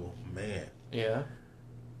homosexual man. Yeah.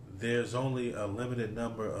 There's only a limited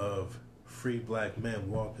number of free black men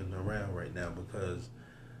walking around right now because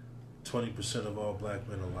 20% of all black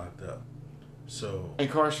men are locked up. So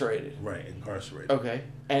incarcerated. Right, incarcerated. Okay.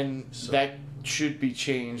 And so, that should be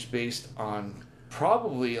changed based on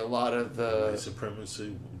probably a lot of the white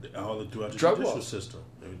supremacy all throughout the drug judicial laws. system.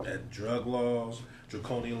 Drug laws,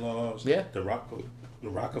 draconian laws, yeah. the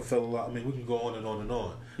Rockefeller law. I mean, we can go on and on and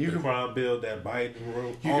on. The crime bill that Biden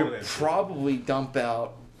wrote. You all could of that probably dump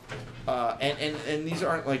out, and these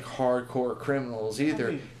aren't like hardcore criminals either.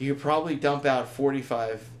 I mean, you could probably dump out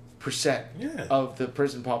 45% of the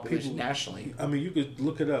prison population people, nationally. I mean, you could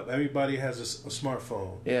look it up. Everybody has a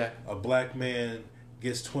smartphone. Yeah. A black man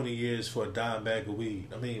gets 20 years for a dime bag of weed.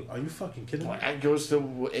 I mean, are you fucking kidding me? It goes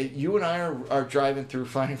to you and I are driving through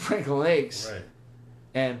Franklin Lakes, Right.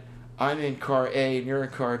 and I'm in car A and you're in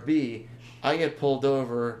car B. I get pulled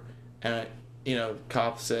over, and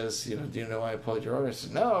cop says, do you know why I pulled you over? I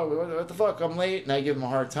said, no, what the fuck? I'm late, and I give him a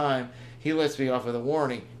hard time. He lets me off with a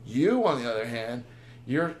warning. You, on the other hand,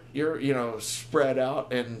 you're spread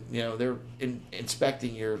out, and they're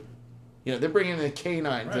inspecting your. They're bringing in a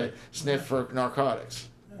canine to sniff for narcotics.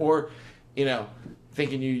 Or,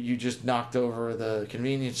 thinking you just knocked over the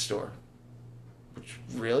convenience store. Which,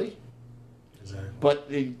 really? Exactly. But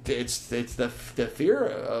it's the fear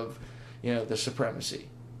of, the supremacy.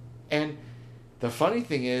 And the funny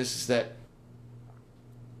thing is that,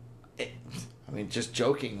 just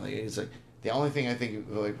jokingly, it's like, the only thing I think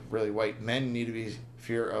like really white men need to be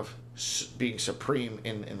fear of being supreme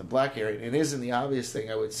in the black area. It isn't the obvious thing,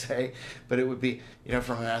 I would say, but it would be,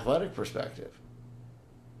 from an athletic perspective.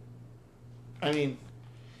 I mean,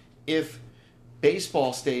 if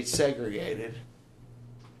baseball stayed segregated,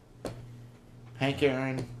 Hank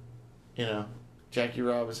Aaron, Jackie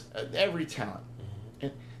Robinson, every talent.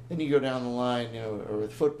 And then you go down the line, or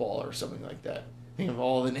with football or something like that. Think of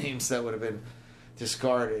all the names that would have been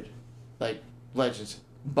discarded, like legends.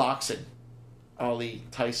 Boxing, Ali,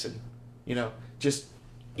 Tyson, just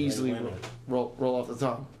easily roll off the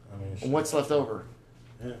tongue. And what's left over?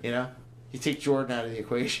 Yeah. You take Jordan out of the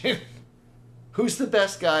equation. Who's the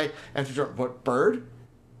best guy after Jordan? What, Bird?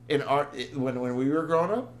 When we were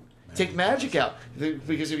growing up? Take Magic out,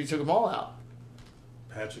 because if you took them all out.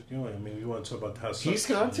 Patrick Ewing. I mean, you want to talk about how he's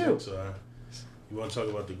gone too. You want to talk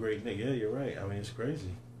about the great Nick? Yeah, you're right. I mean, it's crazy.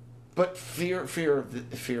 But fear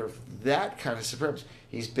of that kind of supremacy.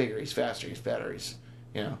 He's bigger. He's faster. He's better. He's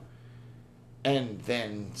and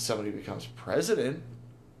then somebody becomes president.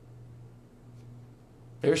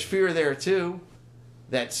 There's fear there too.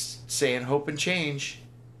 That's saying hope and change.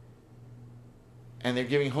 And they're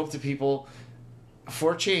giving hope to people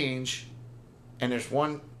for change. And there's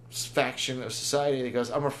one faction of society that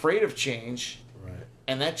goes, I'm afraid of change. Right.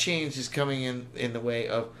 And that change is coming in the way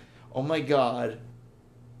of, oh my God,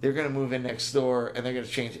 they're going to move in next door and they're going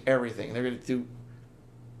to change everything. They're going to do,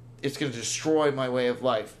 it's going to destroy my way of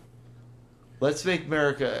life. Let's make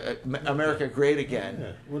America great again.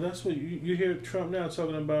 Yeah. Well, that's what you hear Trump now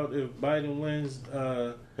talking about if Biden wins,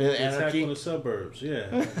 the attack on the suburbs. Yeah,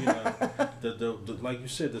 the like you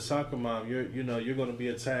said, the soccer mom. You're going to be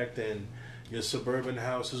attacked, and your suburban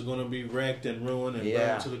house is going to be wrecked and ruined and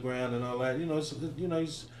burned to the ground and all that.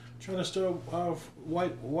 He's trying to stir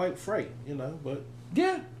white fright. But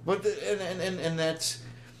yeah, but and that's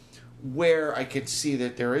where I could see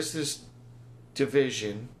that there is this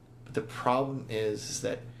division. The problem is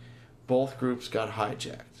that both groups got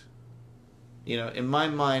hijacked. In my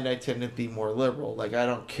mind, I tend to be more liberal. Like, I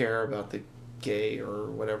don't care about the gay or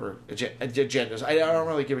whatever agendas. I don't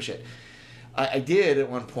really give a shit. I did at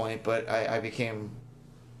one point, but I became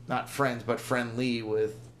not friends, but friendly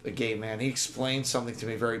with a gay man. He explained something to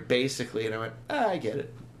me very basically, and I went, I get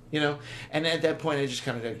it. And at that point, I just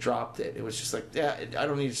kind of dropped it. It was just like, I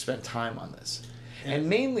don't need to spend time on this. And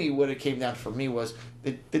mainly what it came down for me was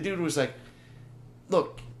the dude was like,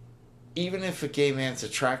 look, even if a gay man's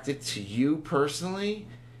attracted to you personally,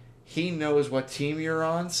 he knows what team you're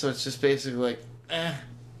on, so it's just basically like,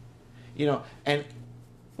 And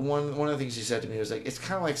one of the things he said to me was like, it's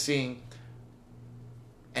kind of like seeing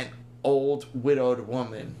an old widowed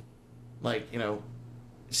woman, like,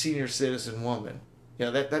 senior citizen woman.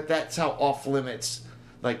 That's how off limits,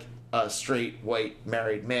 like, a straight white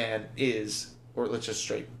married man is. Or let's just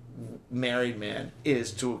straight married man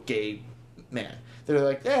is to a gay man. They're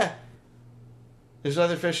like, there's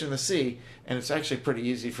other fish in the sea, and it's actually pretty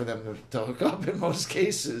easy for them to hook up in most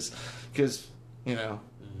cases, because, you know,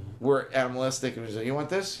 we're animalistic, and we say, you want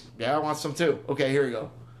this? Yeah, I want some too. Okay, here you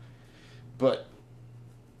go. But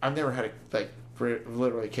I've never had to,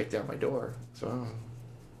 literally kick down my door, so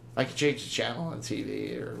I can change the channel on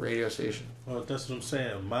TV or radio station. Well, that's what I'm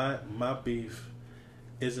saying. My beef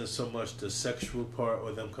isn't so much the sexual part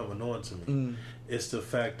or them coming on to me. It's the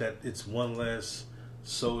fact that it's one less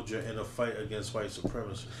soldier in a fight against white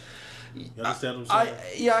supremacy. You understand what I'm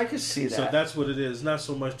saying? I can see that. So that's what it is. Not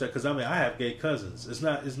so much that, because I have gay cousins. It's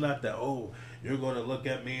not that, you're going to look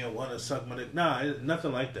at me and want to suck my dick. Nah,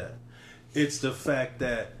 nothing like that. It's the fact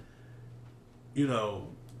that, you know,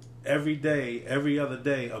 every day, every other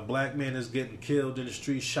day, a black man is getting killed in the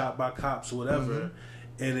street, shot by cops or whatever,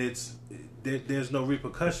 and there's no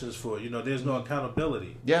repercussions for it. You know, there's no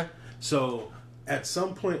accountability. Yeah. So at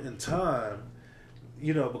some point in time,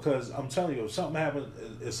 you know, because I'm telling you, if something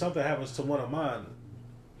happens to one of mine,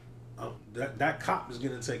 that cop is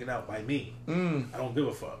getting taken out by me. I don't give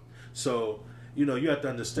a fuck. So, you know, you have to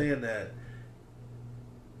understand that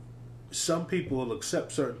some people will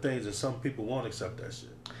accept certain things and some people won't accept that shit.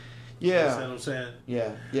 Yeah. You understand what I'm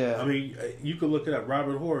saying? Yeah. I mean, you could look at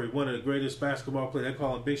Robert Horry, one of the greatest basketball players. They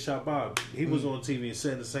call him Big Shot Bob. He was on TV and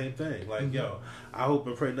saying the same thing. Like, yo, I hope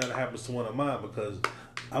and pray nothing happens to one of mine, because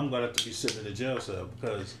I'm going to have to be sitting in a jail cell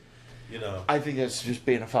because, you know. I think that's just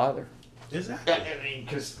being a father. Exactly. I mean,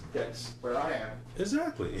 because that's where I am.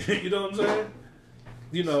 Exactly. You know what I'm saying?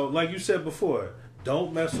 You know, like you said before,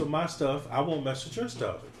 don't mess with my stuff. I won't mess with your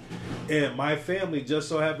stuff. And my family just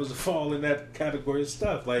so happens to fall in that category of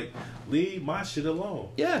stuff. Like, leave my shit alone.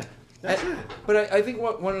 Yeah. That's it. But I think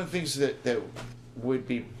one of the things that would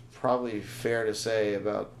be probably fair to say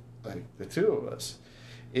about, like, the two of us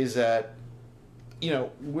is that, you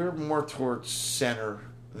know, we're more towards center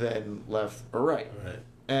than left or right. Right.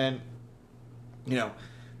 And, you know,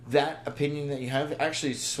 that opinion that you have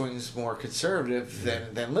actually swings more conservative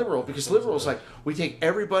than liberal, because liberal is like, we take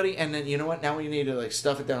everybody and then, you know what, now we need to, like,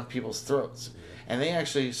 stuff it down people's throats. And they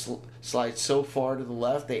actually slide so far to the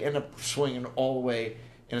left, they end up swinging all the way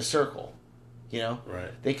in a circle, you know?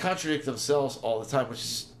 Right. They contradict themselves all the time, which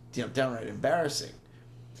is, you know, downright embarrassing.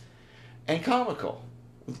 And comical.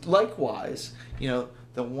 Likewise, you know,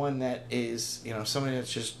 the one that is, you know, somebody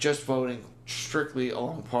that's just voting strictly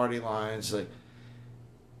along party lines, like,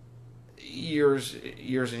 years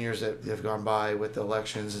and years that have gone by with the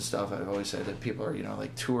elections and stuff, I've always said that people are, you know,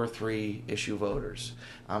 like 2 or 3 issue voters.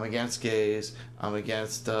 I'm against gays, I'm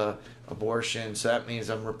against abortion, so that means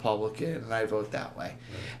I'm Republican and I vote that way.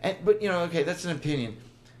 But, you know, okay, that's an opinion.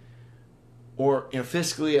 Or, you know,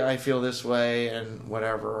 fiscally I feel this way and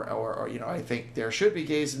whatever, or you know, I think there should be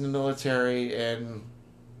gays in the military and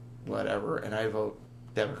whatever, and I vote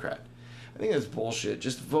Democrat. I think that's bullshit.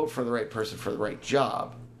 Just vote for the right person for the right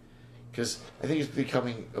job. Because I think it's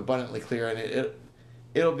becoming abundantly clear, and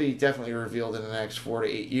it'll be definitely revealed in the next 4 to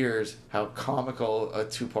 8 years how comical a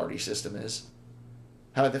 2-party system is.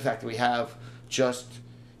 How the fact that we have just,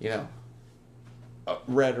 you know,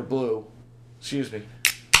 red or blue, excuse me.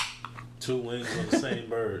 2 wings on the same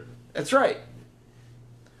bird. That's right.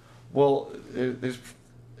 Well, there's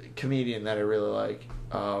a comedian that I really like,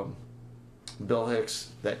 Bill Hicks,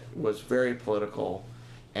 that was very political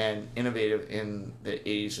and innovative in the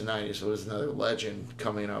 80s and 90s. So it was another legend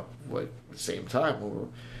coming up at the same time when we were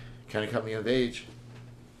kind of coming of age.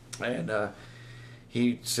 And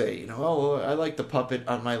he'd say, you know, oh, I like the puppet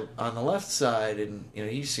on the left side, and, you know,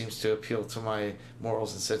 he seems to appeal to my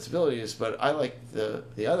morals and sensibilities, but I like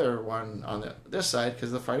the other one on this side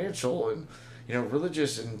because of the financial and, you know,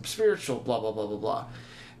 religious and spiritual, blah, blah, blah, blah,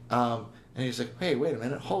 blah. And he's like, hey, wait a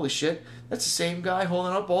minute, holy shit, that's the same guy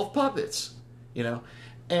holding up both puppets, you know?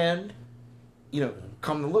 And, you know,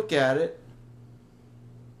 come to look at it,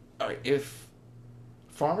 all right, if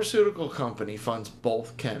pharmaceutical company funds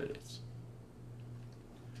both candidates,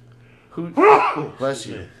 who, bless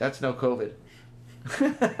you, that's no COVID.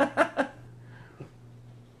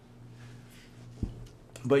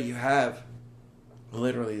 But you have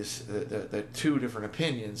literally the 2 different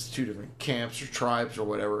opinions, 2 different camps or tribes or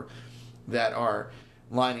whatever that are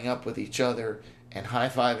lining up with each other and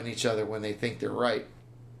high-fiving each other when they think they're right.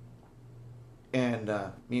 And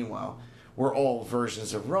meanwhile, we're all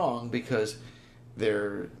versions of wrong because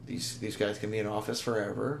these guys can be in office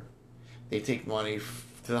forever. They take money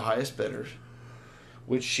to the highest bidders,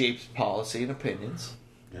 which shapes policy and opinions.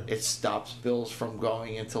 Yeah. It stops bills from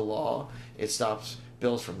going into law. It stops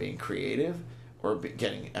bills from being creative or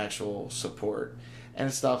getting actual support, and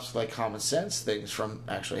it stops like common sense things from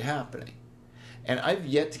actually happening. And I've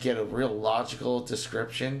yet to get a real logical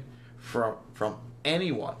description from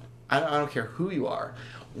anyone. I don't care who you are,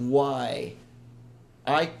 why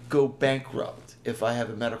I go bankrupt if I have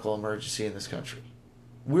a medical emergency in this country.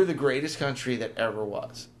 We're the greatest country that ever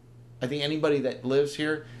was. I think anybody that lives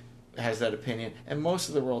here has that opinion, and most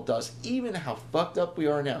of the world does. Even how fucked up we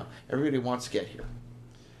are now, everybody wants to get here.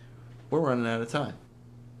 We're running out of time.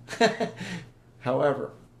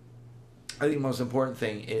 However, I think the most important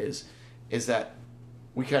thing is that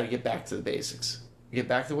we got to get back to the basics. Get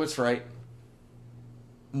back to what's right.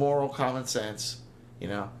 Moral common sense. You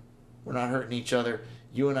know, we're not hurting each other.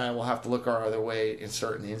 You and I will have to look our other way in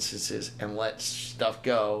certain instances and let stuff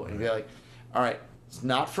go and be like, all right, it's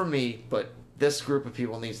not for me, but this group of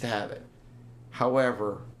people needs to have it.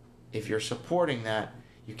 However, if you're supporting that,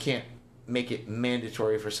 you can't make it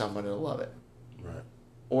mandatory for someone to love it. Right.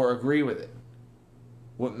 Or agree with it.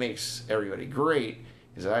 What makes everybody great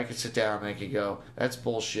is that I could sit down and I could go, that's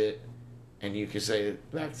bullshit, and you could say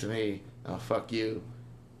back to me, oh, fuck you,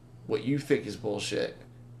 what you think is bullshit,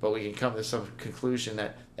 but we can come to some conclusion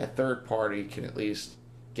that a third party can at least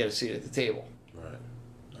get a seat at the table. Right.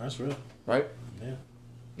 That's real. Right? Yeah.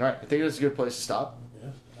 All right. I think that's a good place to stop. Yeah,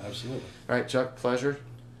 absolutely. All right, Chuck, pleasure.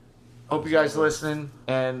 Hope you guys are listening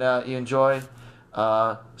and you enjoy.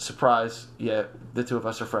 Surprise, yeah, the two of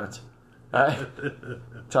us are friends. All right.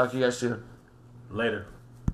 Talk to you guys soon. Later.